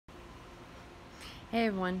Hey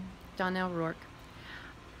everyone, Donnell Rourke.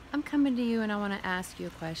 I'm coming to you and I want to ask you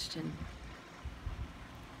a question.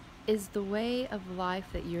 Is the way of life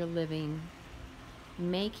that you're living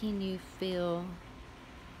making you feel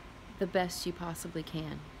the best you possibly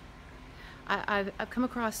can? I've come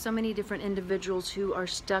across so many different individuals who are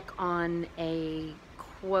stuck on a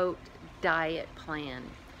quote diet plan.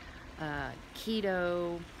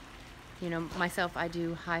 Keto, myself, I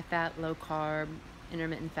do high fat, low carb,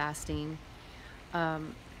 intermittent fasting.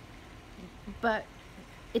 But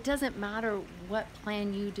it doesn't matter what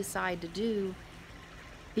plan you decide to do,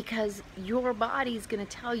 because your body's going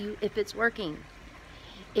to tell you if it's working.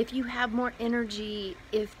 If you have more energy,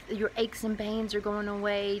 if your aches and pains are going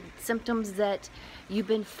away, symptoms that you've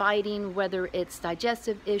been fighting, whether it's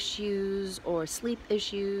digestive issues or sleep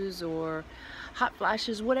issues or hot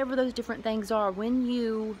flashes, whatever those different things are, when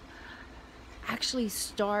you actually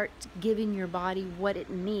start giving your body what it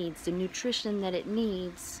needs, the nutrition that it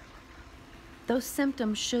needs, those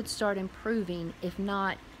symptoms should start improving, if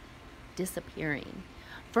not disappearing.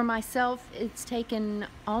 For myself, it's taken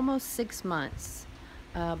almost 6 months,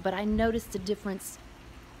 but I noticed a difference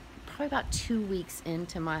probably about 2 weeks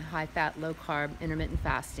into my high-fat, low-carb, intermittent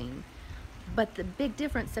fasting. But the big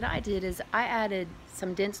difference that I did is I added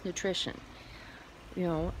some dense nutrition.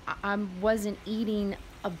 I wasn't eating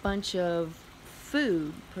a bunch of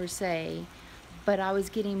food per se, but I was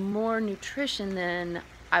getting more nutrition than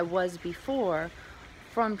I was before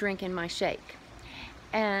from drinking my shake.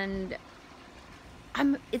 And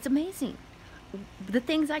it's amazing. The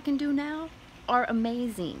things I can do now are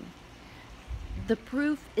amazing. The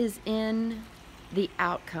proof is in the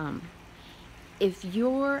outcome. If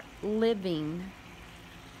you're living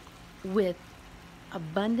with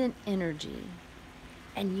abundant energy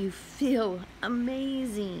and you feel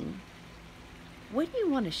amazing, wouldn't you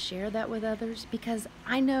want to share that with others? Because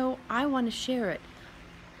I know I want to share it.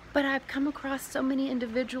 But I've come across so many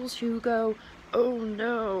individuals who go, oh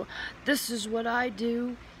no, this is what I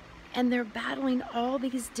do. And they're battling all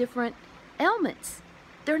these different ailments.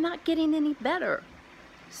 They're not getting any better.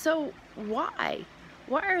 So why?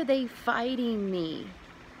 Why are they fighting me?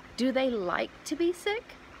 Do they like to be sick?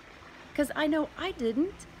 Because I know I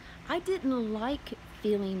didn't. I didn't like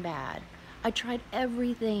feeling bad. I tried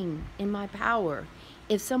everything in my power.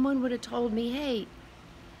 If someone would have told me, hey,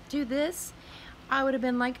 do this, I would have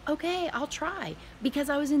been like, okay, I'll try, because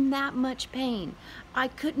I was in that much pain. I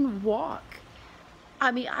couldn't walk. I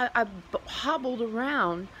mean, I hobbled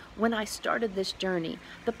around when I started this journey.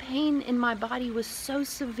 The pain in my body was so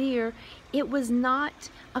severe, it was not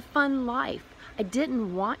a fun life. I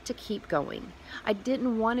didn't want to keep going. I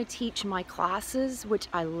didn't want to teach my classes, which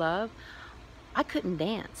I love. I couldn't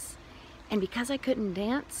dance. And because I couldn't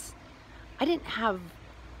dance, I didn't have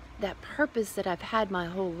that purpose that I've had my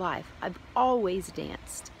whole life. I've always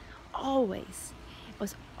danced, always. I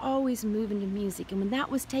was always moving to music. And when that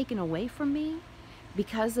was taken away from me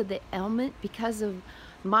because of the ailment, because of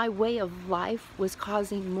my way of life was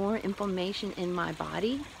causing more inflammation in my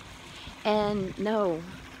body. And no,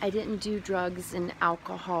 I didn't do drugs and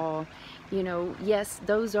alcohol. Yes,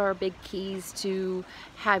 those are big keys to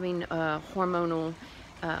having hormonal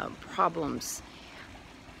problems.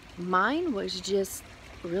 Mine was just,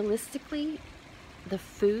 realistically, the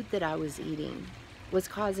food that I was eating was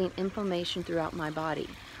causing inflammation throughout my body,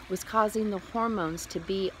 was causing the hormones to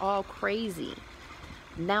be all crazy.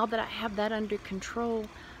 Now that I have that under control,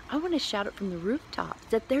 I want to shout it from the rooftops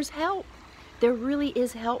that there's help. There really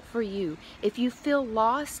is help for you. If you feel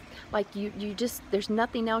lost, like there's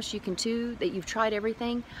nothing else you can do, that you've tried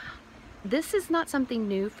everything, this is not something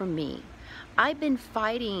new for me. I've been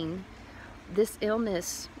fighting this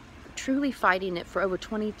illness, truly fighting it, for over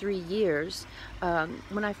 23 years.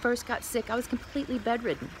 When I first got sick, I was completely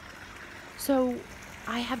bedridden. So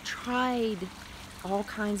I have tried all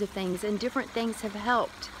kinds of things, and different things have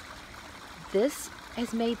helped. This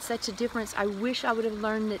has made such a difference. I wish I would have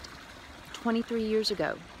learned it 23 years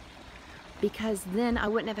ago, because then I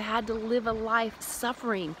wouldn't have had to live a life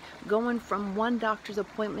suffering, going from one doctor's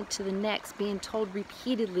appointment to the next, being told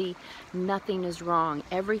repeatedly nothing is wrong,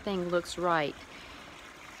 everything looks right.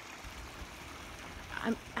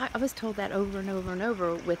 I was told that over and over and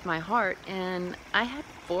over with my heart, and I had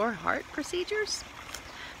 4 heart procedures.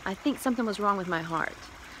 I think something was wrong with my heart.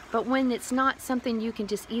 But when it's not something you can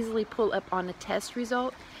just easily pull up on a test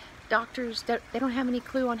result, doctors, they don't have any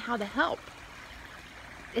clue on how to help.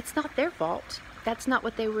 It's not their fault. That's not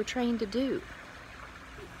what they were trained to do.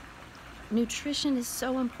 Nutrition is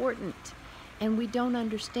so important, and we don't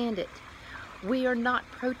understand it. We are not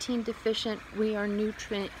protein deficient, we are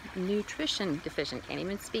nutrition deficient, can't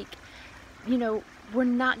even speak. you know, we're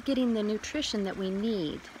not getting the nutrition that we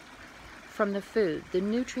need from the food. The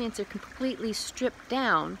nutrients are completely stripped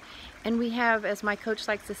down, and we have, as my coach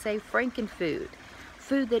likes to say, frankenfood,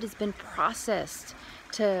 food that has been processed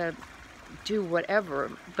to do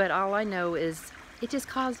whatever. But all I know is it just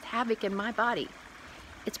caused havoc in my body.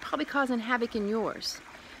 It's probably causing havoc in yours.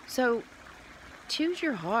 So choose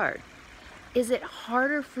your heart. Is it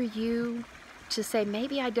harder for you to say,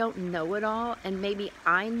 maybe I don't know it all, and maybe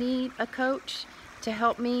I need a coach to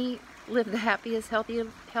help me live the happiest,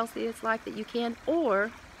 healthiest life that you can?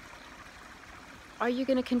 Or are you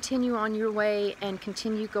going to continue on your way and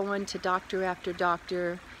continue going to doctor after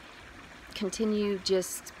doctor, continue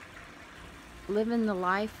just living the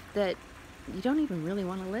life that you don't even really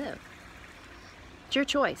want to live? It's your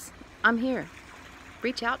choice. I'm here.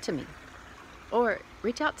 Reach out to me, or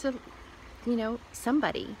reach out to, you know,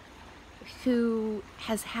 somebody who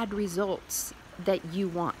has had results that you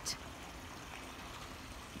want.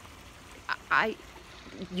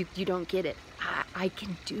 You don't get it. I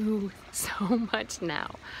can do so much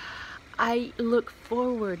now. I look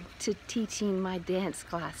forward to teaching my dance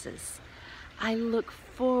classes. I look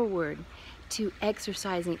forward to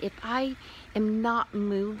exercising. If I am not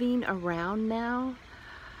moving around now,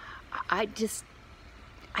 I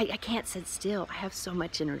can't sit still. I have so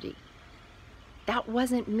much energy. That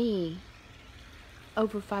wasn't me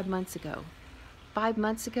over 5 months ago. 5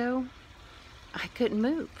 months ago, I couldn't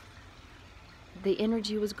move. The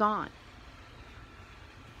energy was gone.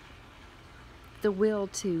 The will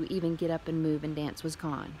to even get up and move and dance was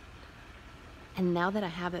gone. And now that I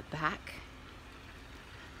have it back,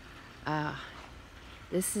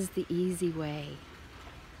 this is the easy way.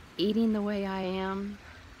 Eating the way I am,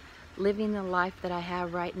 living the life that I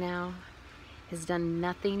have right now, has done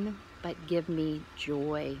nothing but give me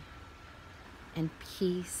joy and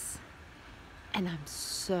peace. And I'm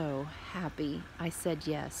so happy I said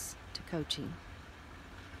yes to coaching.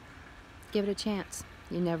 Give it a chance.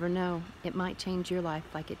 You never know. It might change your life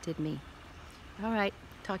like it did me. All right.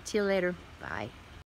 Talk to you later. Bye.